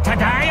here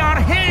today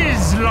are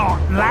his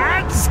lot,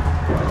 lads!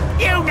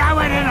 You know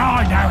it and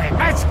I know it.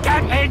 Let's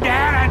get in there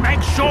and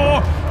make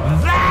sure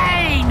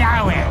they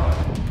know it!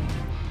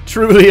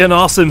 Truly an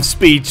awesome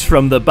speech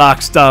from the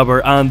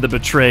backstabber and the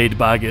betrayed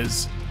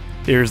Baggas.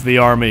 Here's the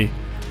army.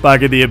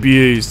 Bagga the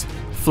Abused,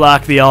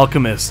 Flack the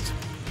Alchemist,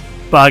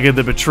 Bagga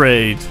the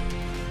Betrayed,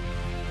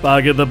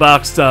 Bagga the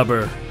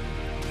Backstabber,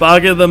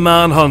 Bagga the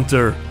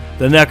Manhunter,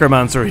 the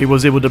Necromancer he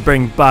was able to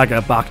bring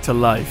Bagga back to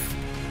life,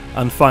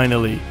 and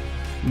finally,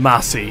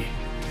 Massey.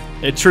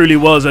 It truly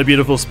was a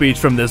beautiful speech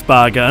from this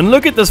Bagga, and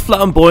look at this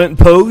flamboyant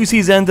pose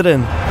he's ended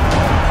in.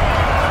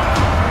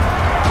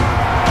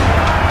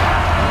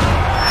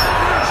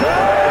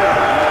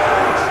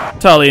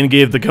 Talion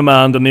gave the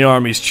command and the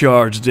armies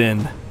charged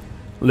in.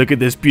 Look at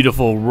this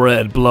beautiful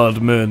red blood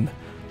moon.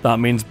 That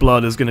means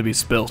blood is going to be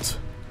spilt.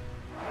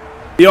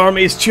 The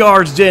armies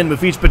charged in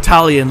with each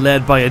battalion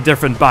led by a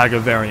different Bagga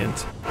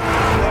variant.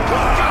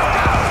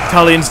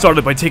 Talion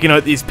started by taking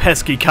out these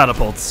pesky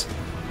catapults.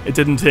 It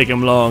didn't take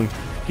him long.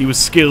 He was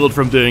skilled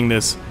from doing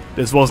this.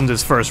 This wasn't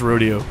his first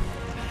rodeo.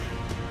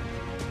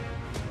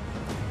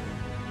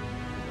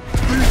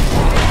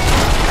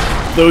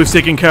 Those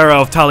taking care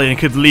of, Talion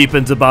could leap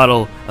into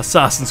battle,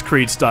 Assassin's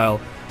Creed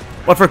style.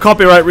 But for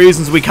copyright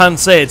reasons we can't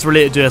say it's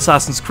related to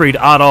Assassin's Creed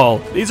at all.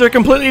 These are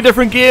completely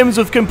different games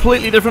with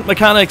completely different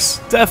mechanics,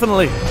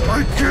 definitely.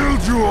 I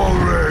killed you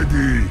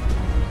already!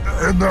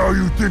 And now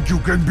you think you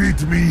can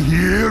beat me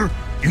here?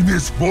 In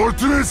this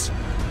fortress?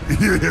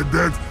 Yeah,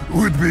 that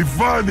would be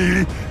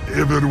funny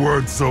if it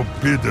weren't so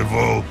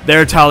pitiful.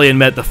 There Talion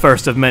met the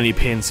first of many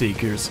Pain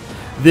Seekers.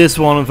 This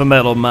one with a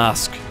metal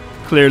mask.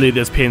 Clearly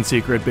this Pain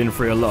Seeker had been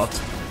through a lot.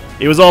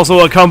 He was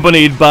also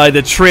accompanied by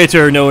the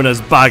traitor known as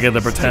Bagga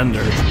the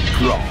Pretender.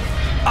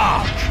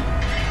 Arch.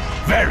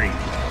 Very.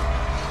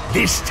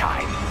 This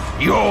time,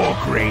 your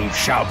grave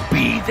shall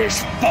be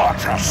this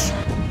fortress.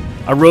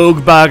 A rogue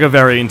Bagga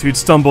variant who'd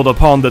stumbled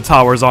upon the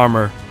tower's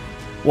armor.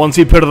 Once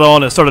he put it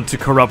on, it started to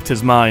corrupt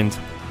his mind.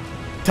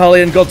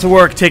 Talion got to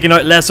work taking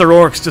out lesser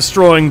orcs,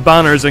 destroying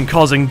banners and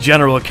causing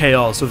general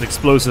chaos with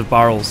explosive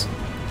barrels.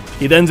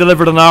 He then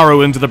delivered an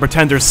arrow into the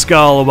Pretender's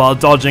skull while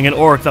dodging an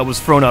orc that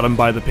was thrown at him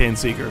by the Pain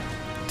Seeker.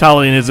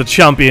 Talion is a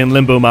champion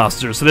limbo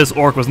master, so this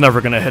orc was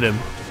never going to hit him.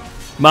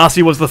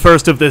 Massey was the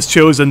first of this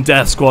chosen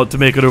death squad to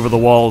make it over the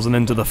walls and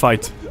into the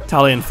fight.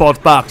 Talion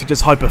fought back to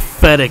just how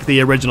pathetic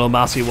the original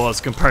Massey was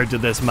compared to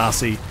this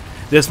Massey.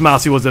 This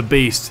Massey was a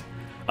beast.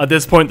 At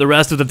this point, the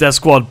rest of the death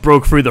squad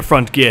broke through the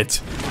front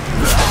gate.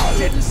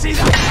 Didn't see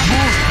that.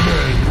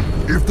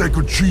 Most men, if they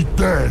could cheat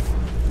death,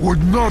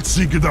 would not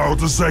seek it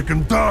out a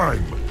second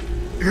time.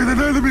 In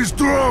an enemy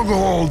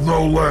stronghold,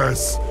 no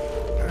less.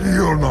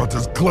 You're not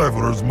as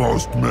clever as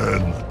most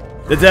men.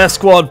 The death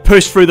squad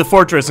pushed through the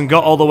fortress and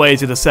got all the way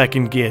to the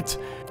second gate.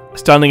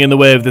 Standing in the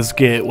way of this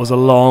gate was a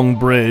long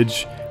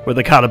bridge where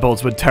the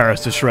catapults would tear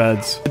us to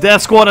shreds. The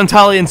death squad and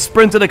Talion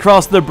sprinted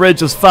across the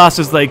bridge as fast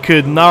as they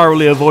could,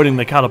 narrowly avoiding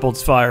the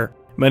catapult's fire.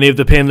 Many of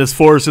the painless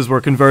forces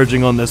were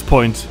converging on this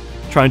point,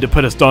 trying to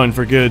put us down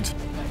for good.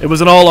 It was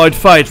an all-out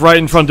fight right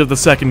in front of the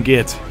second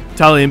gate.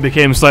 Talion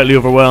became slightly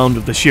overwhelmed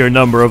with the sheer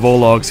number of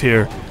ologs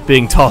here,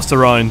 being tossed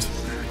around.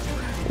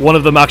 One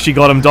of them actually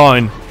got him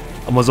down,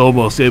 and was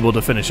almost able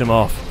to finish him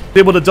off.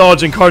 Able to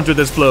dodge and counter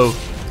this blow,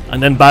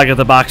 and then Bagga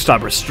the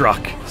Backstabber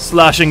struck,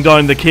 slashing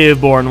down the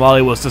Caveborn while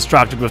he was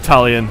distracted with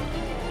Talion.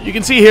 You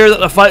can see here that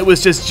the fight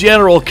was just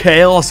general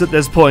chaos at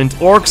this point.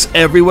 Orcs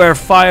everywhere,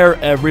 fire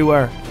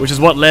everywhere, which is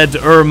what led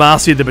to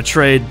Massey the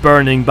Betrayed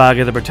burning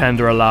Bagga the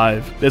Pretender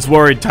alive. This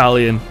worried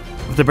Talion.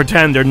 With the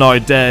Pretender now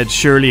dead,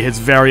 surely his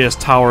various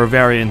tower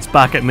variants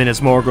back at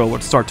Minas Morgul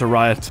would start to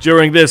riot.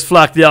 During this,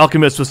 Bagga the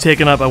Alchemist was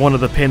taken out by one of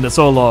the painless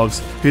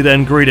ologs, who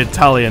then greeted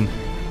Talion.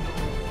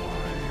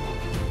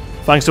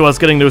 Thanks to us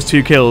getting those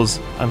 2 kills,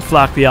 and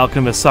Bagga the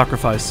Alchemist's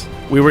sacrifice,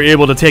 we were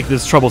able to take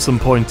this troublesome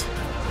point,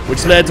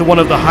 which led to one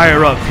of the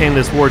higher up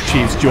painless war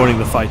chiefs joining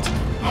the fight.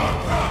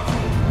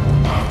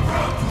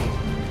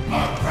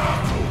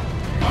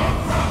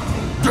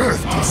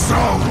 Death to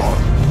Sauron!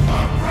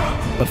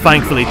 But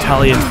thankfully,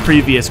 Talion's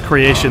previous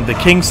creation, the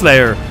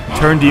Kingslayer,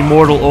 turned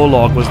immortal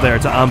Olog, was there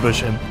to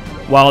ambush him.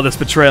 While this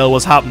betrayal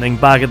was happening,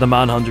 Bagga the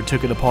Manhunter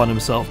took it upon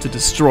himself to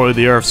destroy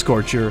the Earth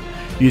Scorcher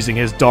using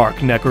his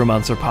dark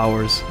necromancer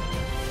powers.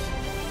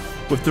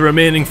 With the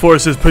remaining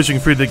forces pushing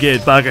through the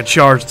gate, Bagga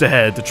charged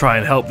ahead to try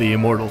and help the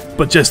immortal.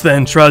 But just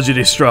then,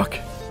 tragedy struck.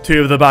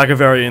 2 of the Bagga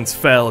variants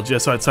fell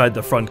just outside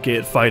the front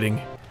gate fighting.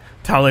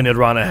 Talion had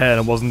ran ahead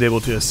and wasn't able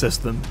to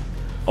assist them.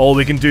 All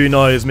we can do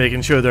now is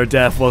making sure their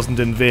death wasn't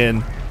in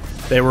vain.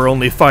 They were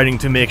only fighting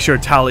to make sure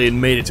Talion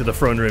made it to the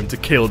throne room to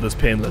kill this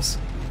painless.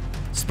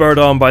 Spurred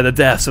on by the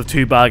deaths of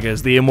 2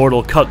 Baggas, the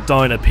immortal cut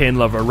down a pain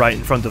lover right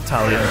in front of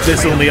Talion.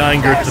 This only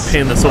angered the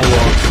painless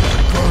Olog.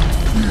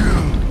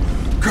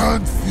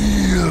 Can't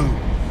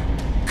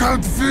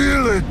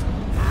feel it!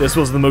 This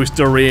was the most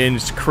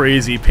deranged,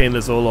 crazy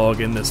painless Olog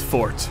in this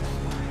fort.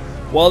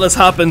 While this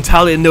happened,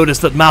 Talion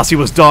noticed that Massey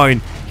was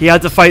down. He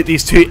had to fight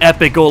these 2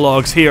 epic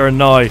Ologs here and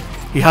now.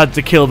 He had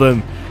to kill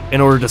them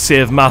in order to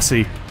save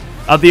Massey.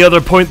 At the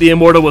other point, the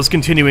Immortal was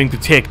continuing to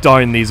take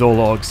down these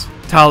Ologs.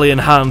 Talion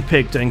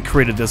handpicked and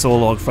created this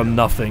Olog from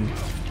nothing,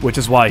 which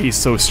is why he's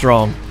so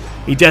strong.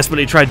 He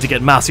desperately tried to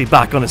get Massey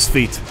back on his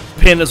feet.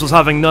 Painless was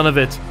having none of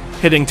it,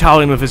 hitting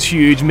Talion with his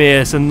huge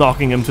mace and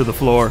knocking him to the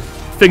floor.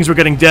 Things were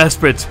getting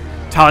desperate.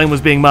 Talion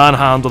was being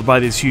manhandled by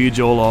these huge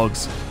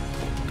Ologs.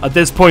 At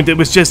this point, it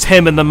was just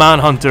him and the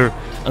Manhunter,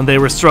 and they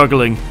were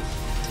struggling.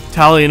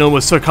 Talion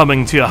was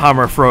succumbing to a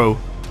hammer throw,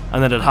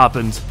 and then it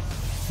happened.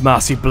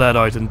 Massey bled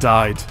out and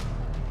died.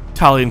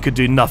 Talion could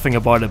do nothing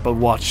about it but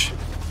watch.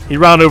 He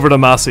ran over to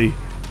Massey,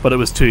 but it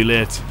was too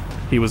late.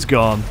 He was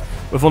gone.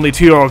 With only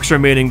 2 orcs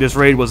remaining, this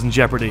raid was in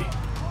jeopardy.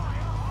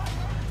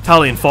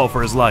 Talion fought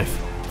for his life,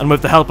 and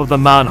with the help of the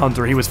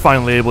Manhunter, he was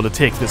finally able to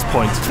take this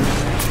point.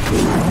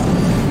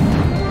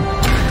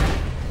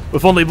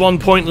 With only 1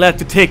 point left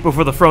to take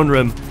before the throne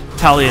room,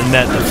 Talion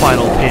met the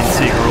final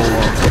Painseeker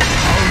Olog.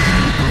 How do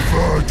you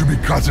prefer to be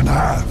cut in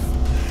half?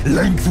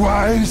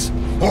 Lengthwise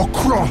or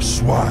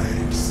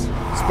crosswise?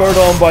 Spurred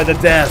on by the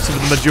deaths of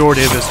the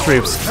majority of his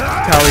troops,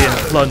 Talion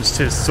plunged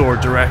his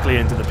sword directly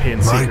into the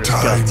Painseeker's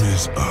gut. My time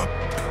is up.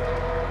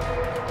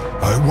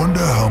 I wonder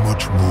how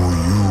much more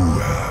you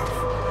have,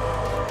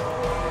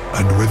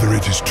 and whether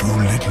it is too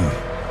little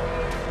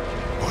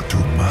or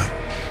too much.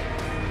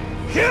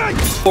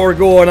 Or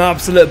going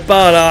absolute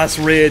badass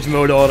rage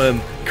mode on him,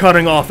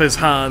 cutting off his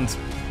hand,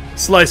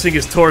 slicing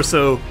his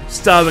torso,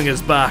 stabbing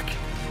his back.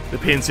 The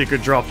Painseeker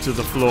dropped to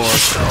the floor. He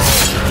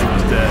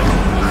was dead.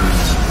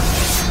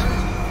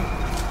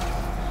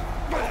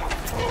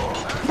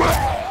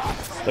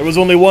 There was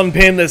only 1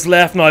 Painless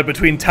left now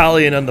between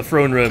Talion and the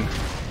throne room.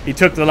 He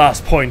took the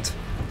last point,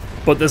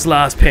 but this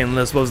last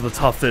Painless was the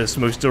toughest,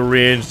 most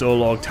deranged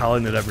Olog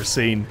Talion had ever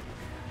seen.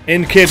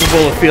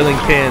 Incapable of feeling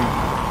pain,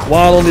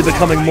 while only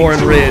becoming more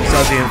enraged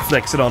as he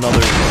inflicts it on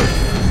others.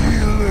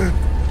 Feel it!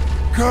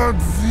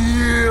 Can't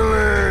feel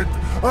it!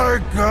 I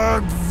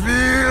can't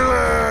feel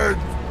it!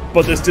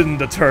 But this didn't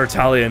deter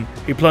Talion.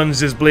 He plunged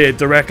his blade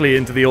directly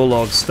into the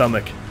Olog's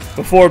stomach,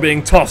 before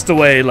being tossed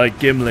away like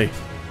Gimli.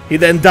 He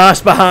then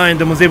dashed behind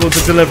and was able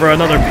to deliver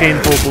another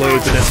painful blow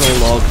to this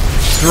Olog,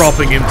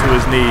 dropping him to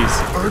his knees.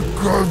 I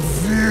can't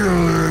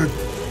feel it!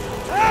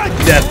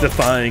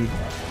 Death-defying.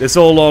 This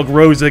olog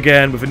rose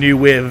again with a new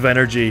wave of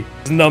energy.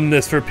 His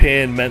numbness for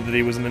pain meant that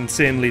he was an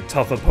insanely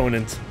tough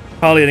opponent.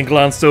 Talion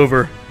glanced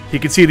over. He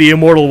could see the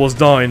Immortal was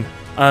down,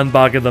 and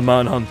Bagga the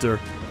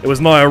Manhunter. It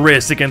was now a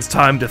race against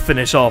time to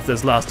finish off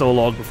this last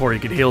olog before he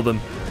could heal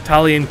them.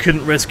 Talion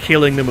couldn't risk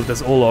healing them with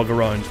this olog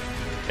around.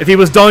 If he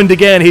was downed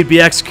again, he'd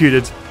be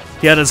executed.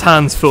 He had his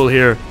hands full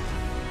here.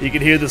 He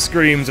could hear the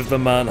screams of the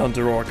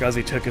Manhunter orc as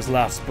he took his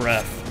last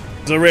breath.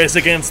 It was a race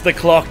against the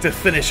clock to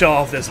finish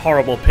off this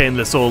horrible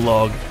painless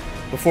olog.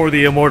 Before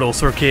the Immortal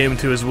succumbed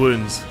to his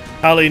wounds,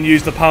 Talion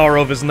used the power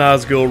of his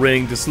Nazgul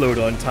ring to slow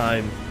down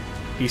time.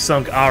 He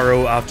sunk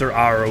arrow after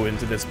arrow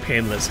into this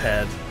painless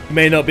head. He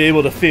may not be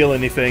able to feel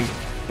anything,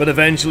 but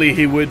eventually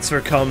he would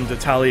succumb to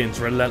Talion's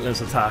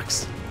relentless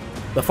attacks.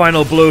 The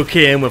final blow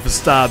came with a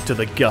stab to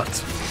the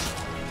gut.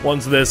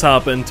 Once this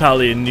happened,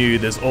 Talion knew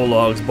this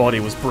olog's body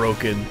was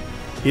broken.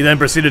 He then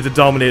proceeded to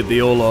dominate the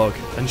olog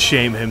and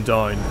shame him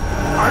down.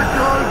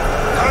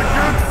 I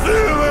can feel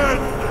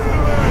it!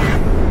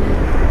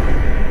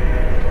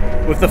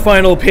 With the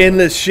final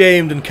painless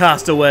shamed and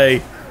cast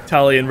away,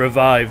 Talion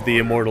revived the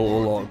immortal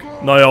olog.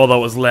 Now all that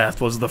was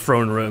left was the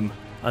throne room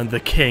and the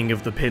king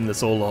of the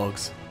painless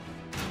ologs.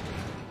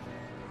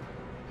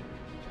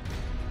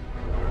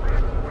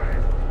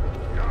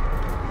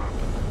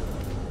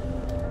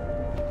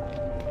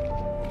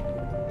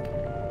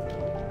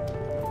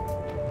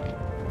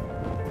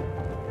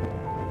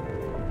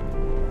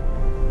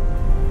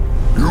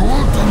 You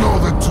want to know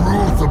the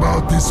truth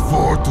about this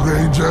fort,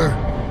 Ranger?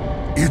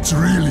 It's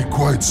really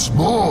quite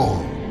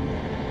small.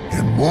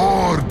 And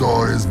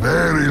Mordor is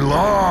very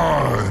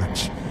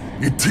large.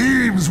 It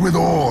teems with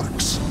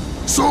orcs.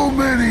 So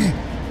many,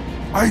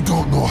 I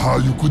don't know how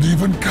you could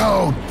even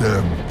count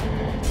them.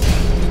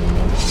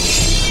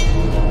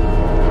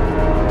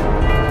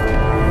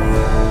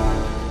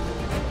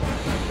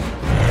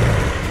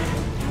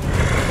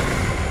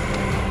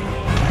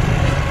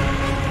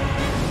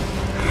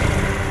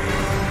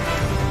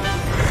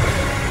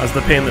 As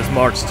the Painless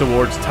marched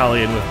towards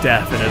Talion with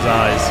death in his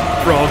eyes,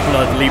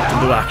 Frogblood leaped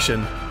into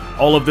action.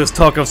 All of this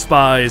talk of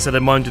spies had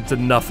amounted to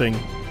nothing.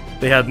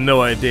 They had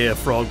no idea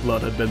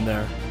Frogblood had been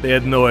there. They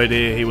had no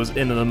idea he was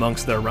in and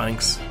amongst their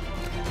ranks.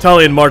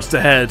 Talion marched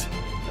ahead,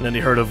 and then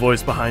he heard a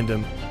voice behind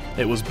him.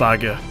 It was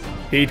Bagga.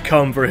 He'd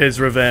come for his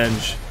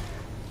revenge.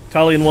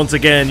 Talion once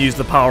again used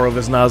the power of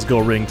his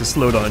Nazgul ring to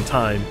slow down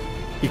time.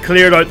 He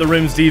cleared out the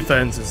room's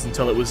defenses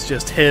until it was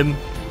just him,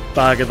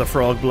 Bagga the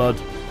Frogblood,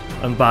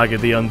 and Bagga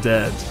the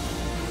Undead,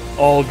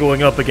 all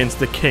going up against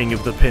the king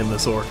of the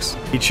Painless Orcs.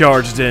 He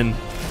charged in.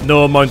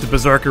 No amount of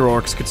Berserker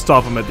Orcs could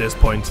stop him at this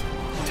point.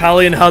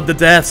 Talion had the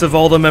deaths of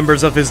all the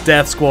members of his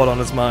death squad on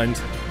his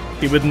mind.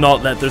 He would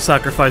not let their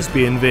sacrifice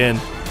be in vain.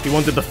 He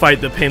wanted to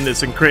fight the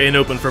Painless and create an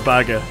open for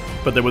Bagga,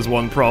 but there was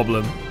one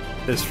problem.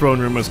 This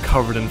throne room was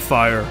covered in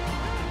fire.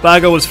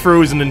 Bagga was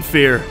frozen in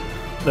fear.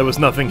 There was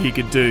nothing he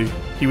could do.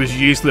 He was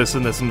useless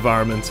in this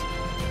environment.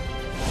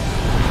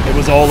 It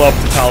was all up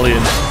to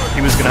Talion. He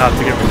was going to have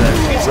to get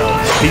revenge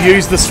himself. He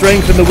used the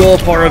strength and the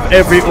willpower of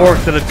every orc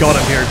that had got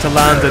him here to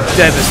land a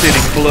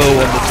devastating blow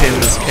on the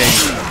Painless King.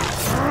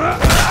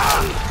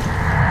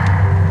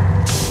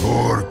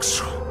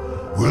 Orcs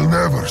will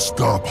never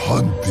stop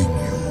hunting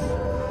you.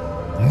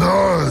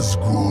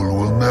 Nazgul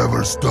will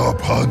never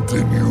stop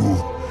hunting you.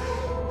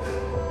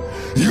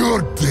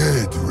 You're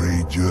dead,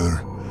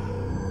 Ranger.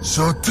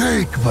 So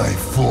take my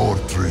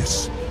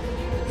fortress.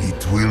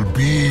 It will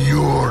be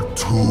your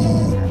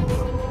tomb.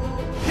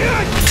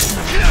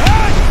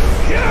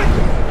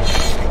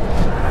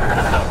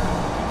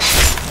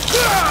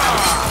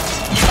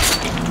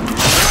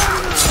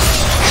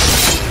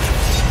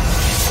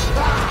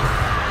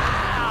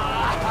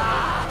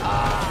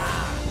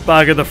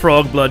 Bagga the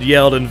Frogblood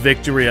yelled in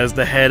victory as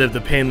the head of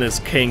the Painless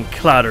King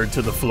clattered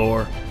to the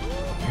floor.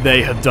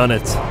 They had done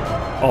it.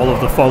 All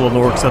of the fallen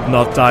orcs had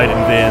not died in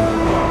vain.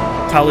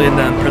 Talion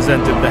then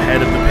presented the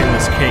head of the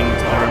Painless King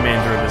to the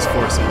remainder of his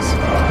forces.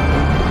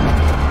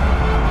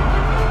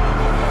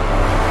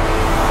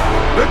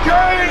 The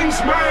gains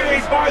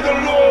made by the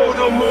Lord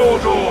of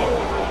Mordor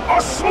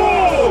are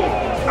small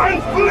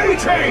and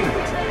fleeting.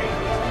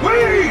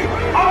 We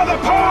are the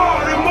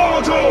power in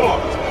Mordor,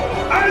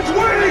 and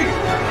we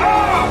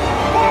are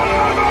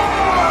forever!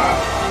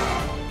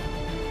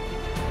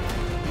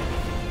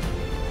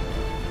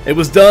 It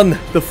was done.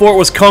 The fort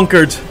was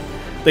conquered.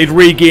 They'd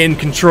regained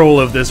control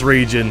of this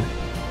region.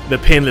 The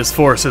Painless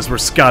forces were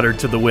scattered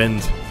to the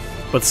wind,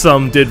 but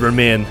some did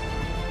remain.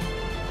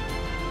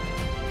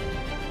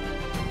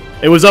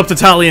 It was up to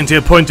Talion to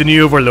appoint a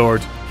new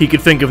Overlord. He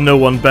could think of no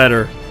one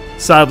better.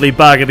 Sadly,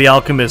 Bagga the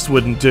Alchemist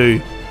wouldn't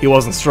do. He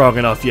wasn't strong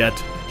enough yet.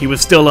 He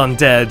was still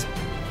undead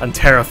and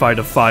terrified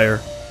of fire.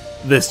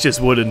 This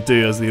just wouldn't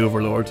do as the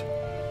Overlord.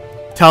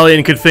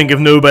 Talion could think of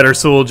no better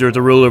soldier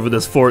to rule over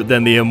this fort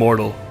than the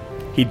Immortal.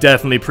 He'd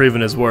definitely proven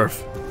his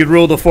worth. He could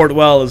rule the fort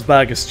well as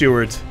Bagga's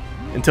steward,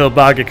 until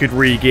Bagga could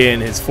regain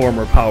his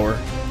former power.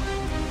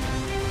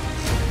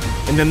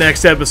 In the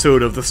next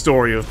episode of the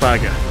story of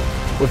Bagga,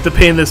 with the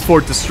Painless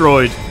fort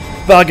destroyed,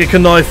 Bagga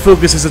can now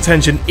focus his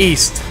attention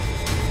east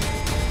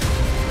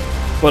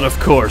But of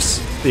course,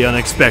 the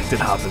unexpected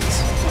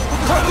happens.